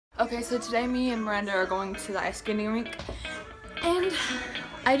Okay, so today me and Miranda are going to the ice skating rink, and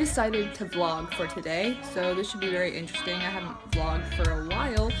I decided to vlog for today, so this should be very interesting. I haven't vlogged for a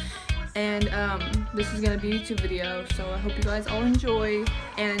while, and this is gonna be a YouTube video, so I hope you guys all enjoy,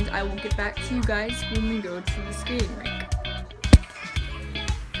 and I will get back to you guys when we go to the skating rink.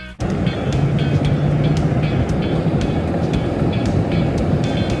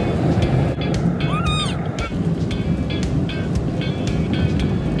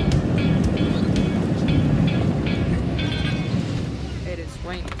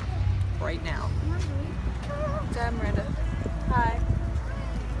 Right now. Hi, Miranda. Hi.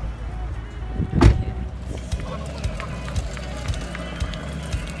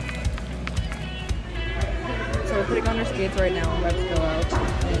 So we're putting on our skates right now. We're about to go out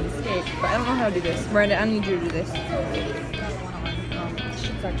and skate, but I don't know how to do this. Miranda, I need you to do this.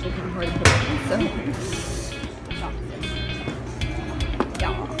 It's actually pretty hard to put on, so.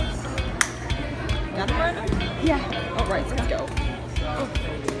 Yeah. Got it, Miranda? Yeah. All right, let's go. Oh.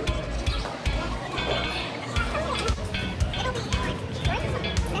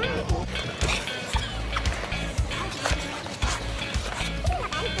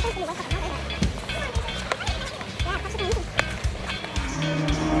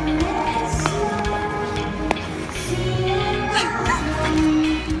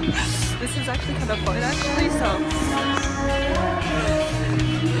 This is actually kind of fun, actually, so.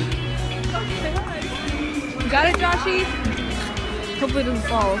 You got it, Joshy? Hopefully it doesn't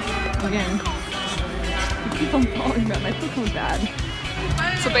fall again. You keep on falling, man. I feel kind of bad.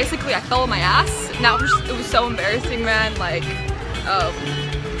 So basically, I fell on my ass, and it was so embarrassing, man. Like,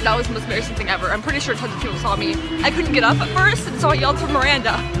 that was the most embarrassing thing ever. I'm pretty sure tons of people saw me. I couldn't get up at first, and so I yelled for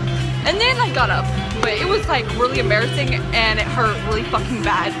Miranda. And then I got up. But it was like really embarrassing, and it hurt really fucking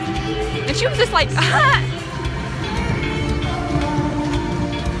bad. And she was just like, ah!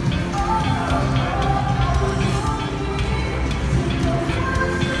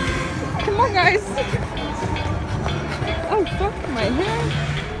 Come on, guys. Oh, fuck my hair.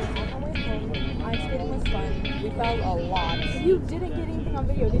 On the way home, ice skating was fun. We fell a lot. You didn't get anything on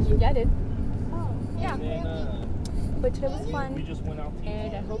video, did you? Yeah, I did. Oh, yeah. But today was fun,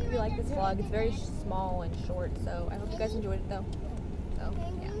 and I hope you like this vlog. It's very small and short, so I hope you guys enjoyed it though. So,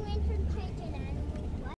 yeah.